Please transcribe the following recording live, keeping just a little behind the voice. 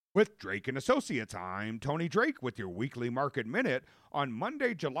With Drake Associates, I'm Tony Drake with your weekly market minute on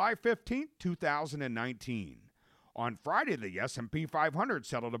Monday, July 15th, 2019. On Friday, the S&P 500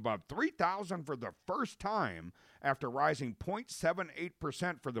 settled above 3,000 for the first time after rising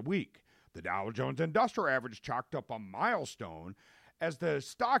 0.78% for the week. The Dow Jones Industrial Average chalked up a milestone as the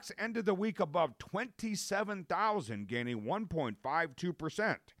stocks ended the week above 27,000, gaining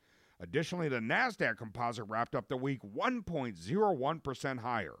 1.52%. Additionally, the Nasdaq Composite wrapped up the week 1.01%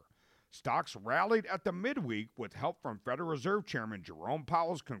 higher. Stocks rallied at the midweek with help from Federal Reserve Chairman Jerome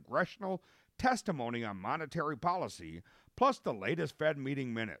Powell's congressional testimony on monetary policy, plus the latest Fed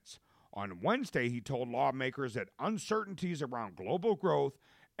meeting minutes. On Wednesday, he told lawmakers that uncertainties around global growth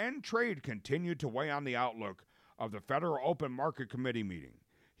and trade continued to weigh on the outlook of the Federal Open Market Committee meeting.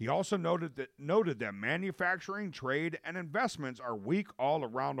 He also noted that manufacturing, trade, and investments are weak all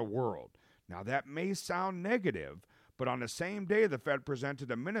around the world. Now, that may sound negative, but on the same day the Fed presented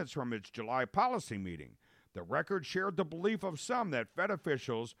the minutes from its July policy meeting. The record shared the belief of some that Fed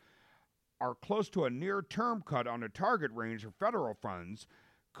officials are close to a near-term cut on the target range for federal funds,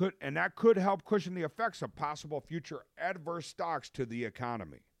 and that could help cushion the effects of possible future adverse shocks to the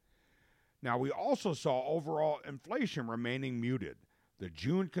economy. Now, we also saw overall inflation remaining muted. The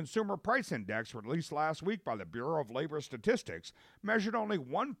June Consumer Price Index, released last week by the Bureau of Labor Statistics, measured only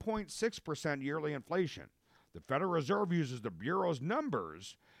 1.6% yearly inflation. The Federal Reserve uses the Bureau's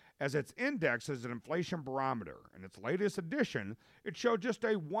numbers as its index as an inflation barometer. In its latest edition, it showed just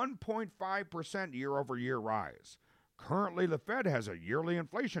a 1.5% year-over-year rise. Currently, the Fed has a yearly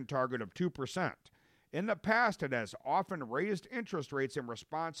inflation target of 2%. In the past, it has often raised interest rates in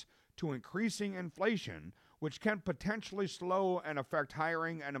response to increasing inflation, which can potentially slow and affect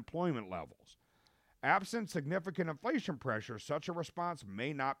hiring and employment levels. Absent significant inflation pressure, such a response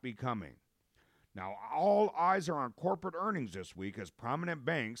may not be coming. Now, all eyes are on corporate earnings this week as prominent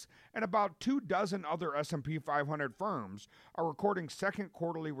banks and about 24 other S&P 500 firms are recording second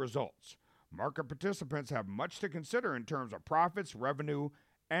quarterly results. Market participants have much to consider in terms of profits, revenue,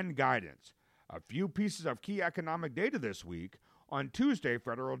 and guidance. A few pieces of key economic data this week. On Tuesday,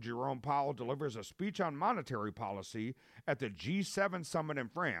 Federal Jerome Powell delivers a speech on monetary policy at the G7 summit in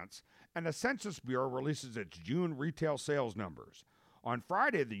France, and the Census Bureau releases its June retail sales numbers. On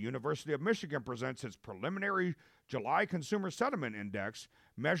Friday, the University of Michigan presents its preliminary July Consumer Sentiment Index,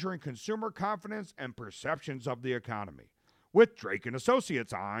 measuring consumer confidence and perceptions of the economy. With Drake &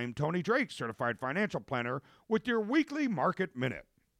 Associates, I'm Tony Drake, Certified Financial Planner, with your weekly Market Minute.